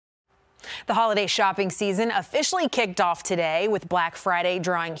The holiday shopping season officially kicked off today, with Black Friday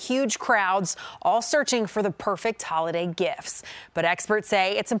drawing huge crowds, all searching for the perfect holiday gifts. But experts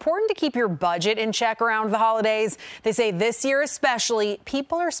say it's important to keep your budget in check around the holidays. They say this year especially,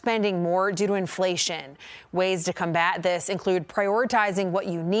 people are spending more due to inflation. Ways to combat this include prioritizing what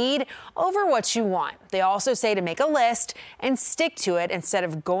you need over what you want. They also say to make a list and stick to it instead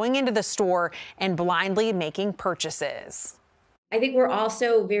of going into the store and blindly making purchases. I think we're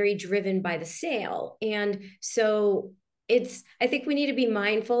also very driven by the sale. And so I think we need to be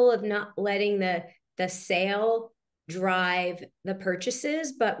mindful of not letting the sale drive the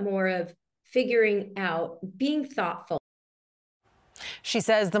purchases, but more of figuring out, being thoughtful. She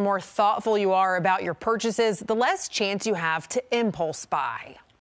says the more thoughtful you are about your purchases, the less chance you have to impulse buy.